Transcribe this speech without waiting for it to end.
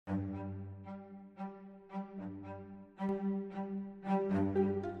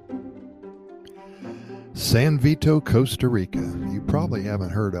San Vito, Costa Rica. You probably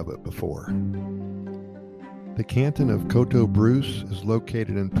haven't heard of it before. The canton of Coto Bruce is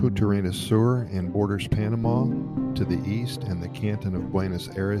located in Punta Arenas Sur and borders Panama to the east and the canton of Buenos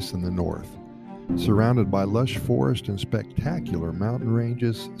Aires in the north. Surrounded by lush forest and spectacular mountain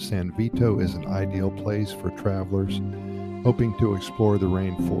ranges, San Vito is an ideal place for travelers hoping to explore the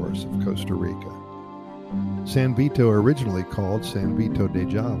rainforests of Costa Rica. San Vito, originally called San Vito de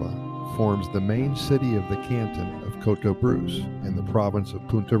Java, forms the main city of the canton of Coto Bruce in the province of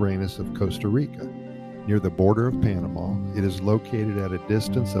Punta Arenas of Costa Rica. Near the border of Panama, it is located at a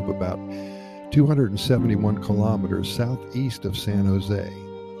distance of about 271 kilometers southeast of San Jose,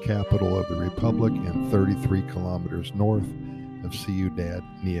 capital of the republic, and 33 kilometers north of Ciudad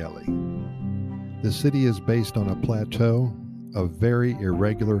Nieli. The city is based on a plateau of very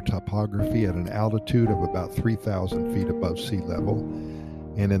irregular topography at an altitude of about 3,000 feet above sea level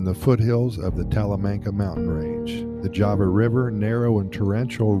and in the foothills of the Talamanca mountain range. The Java River, narrow and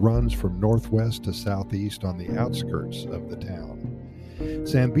torrential, runs from northwest to southeast on the outskirts of the town.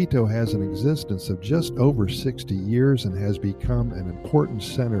 San Vito has an existence of just over 60 years and has become an important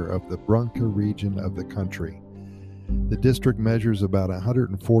center of the Brunca region of the country. The district measures about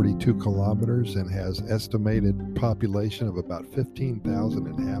 142 kilometers and has estimated population of about 15,000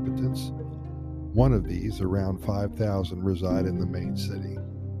 inhabitants. One of these, around 5,000, reside in the main city.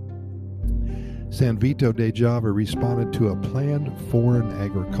 San Vito de Java responded to a planned foreign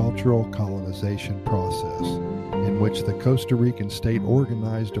agricultural colonization process in which the Costa Rican state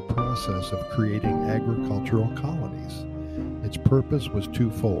organized a process of creating agricultural colonies. Its purpose was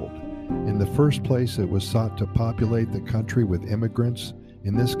twofold. In the first place, it was sought to populate the country with immigrants,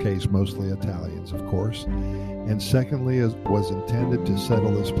 in this case mostly Italians, of course, and secondly, it was intended to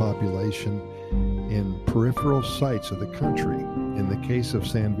settle this population in peripheral sites of the country. In the case of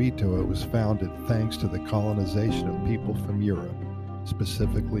San Vito, it was founded thanks to the colonization of people from Europe,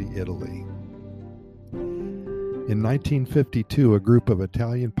 specifically Italy. In 1952, a group of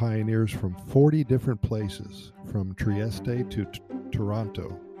Italian pioneers from 40 different places, from Trieste to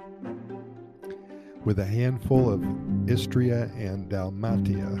Taranto, with a handful of Istria and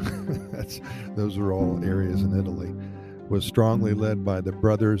Dalmatia, those are all areas in Italy, was strongly led by the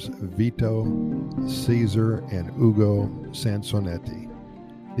brothers Vito, Caesar, and Ugo Sansonetti.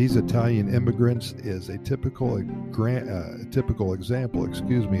 These Italian immigrants is a typical example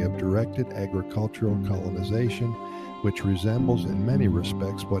of directed agricultural colonization, which resembles in many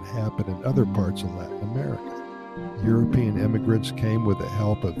respects what happened in other parts of Latin America. European immigrants came with the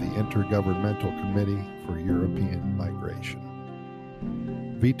help of the Intergovernmental Committee for European Migration.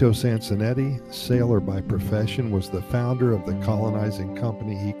 Vito Sansonetti, sailor by profession, was the founder of the colonizing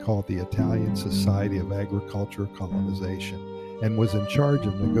company he called the Italian Society of Agricultural Colonization, and was in charge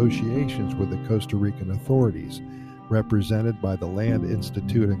of negotiations with the Costa Rican authorities, represented by the Land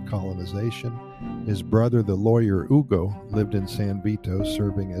Institute and Colonization. His brother, the lawyer Ugo, lived in San Vito,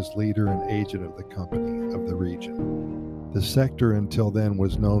 serving as leader and agent of the company of the region. The sector until then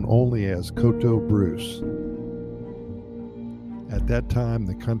was known only as Coto Bruce. At that time,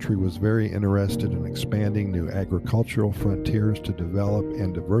 the country was very interested in expanding new agricultural frontiers to develop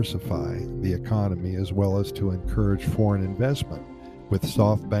and diversify the economy, as well as to encourage foreign investment with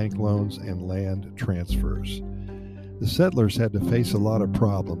soft bank loans and land transfers. The settlers had to face a lot of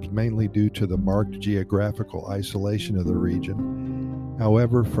problems, mainly due to the marked geographical isolation of the region.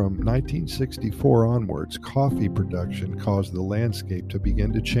 However, from 1964 onwards, coffee production caused the landscape to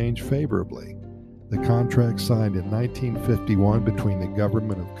begin to change favorably. The contract signed in 1951 between the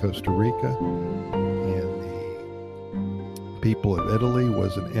government of Costa Rica and the people of Italy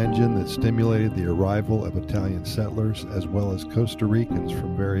was an engine that stimulated the arrival of Italian settlers as well as Costa Ricans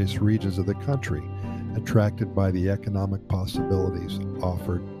from various regions of the country, attracted by the economic possibilities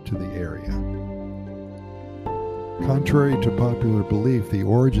offered to the area. Contrary to popular belief, the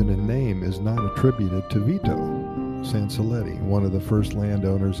origin and name is not attributed to Vito Sansonetti, one of the first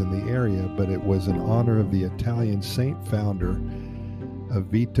landowners in the area, but it was in honor of the Italian saint founder of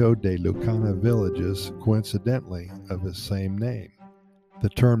Vito de Lucana villages, coincidentally of his same name. The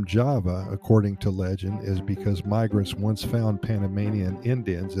term Java, according to legend, is because migrants once found Panamanian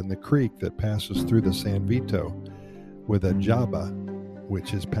Indians in the creek that passes through the San Vito with a jaba,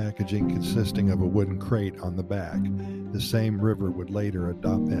 which is packaging consisting of a wooden crate on the back. The same river would later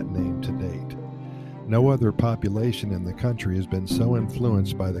adopt that name to date. No other population in the country has been so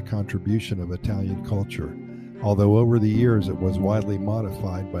influenced by the contribution of Italian culture, although over the years it was widely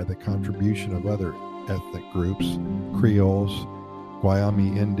modified by the contribution of other ethnic groups, Creoles,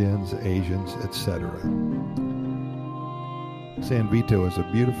 Guayami Indians, Asians, etc. San Vito is a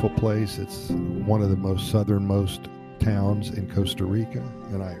beautiful place. It's one of the most southernmost towns in Costa Rica,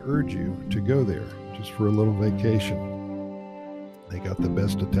 and I urge you to go there just for a little vacation. They got the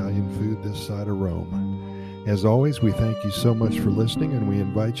best Italian food this side of Rome. As always, we thank you so much for listening, and we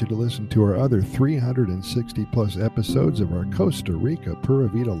invite you to listen to our other 360 plus episodes of our Costa Rica Pura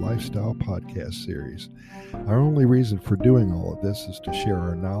Vida Lifestyle podcast series. Our only reason for doing all of this is to share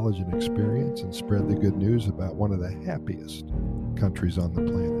our knowledge and experience and spread the good news about one of the happiest countries on the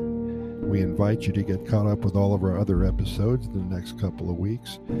planet. We invite you to get caught up with all of our other episodes in the next couple of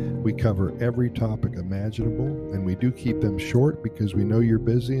weeks. We cover every topic imaginable, and we do keep them short because we know you're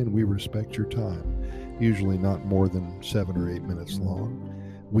busy and we respect your time. Usually not more than 7 or 8 minutes long.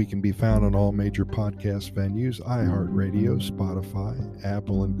 We can be found on all major podcast venues, iHeartRadio, Spotify,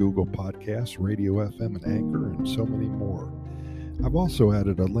 Apple and Google Podcasts, Radio FM and Anchor, and so many more. I've also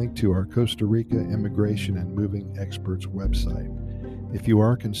added a link to our Costa Rica Immigration and Moving Experts website. If you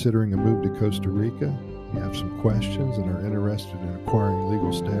are considering a move to Costa Rica, you have some questions and are interested in acquiring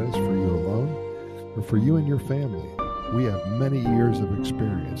legal status for you alone or for you and your family, we have many years of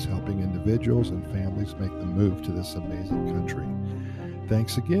experience helping individuals and families make the move to this amazing country.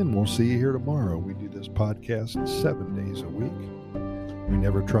 Thanks again. We'll see you here tomorrow. We do this podcast 7 days a week. We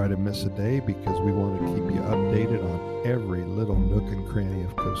never try to miss a day because we want to keep you updated on every little nook and cranny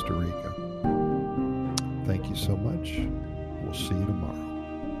of Costa Rica. Thank you so much. We'll see you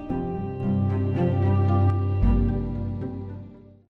tomorrow.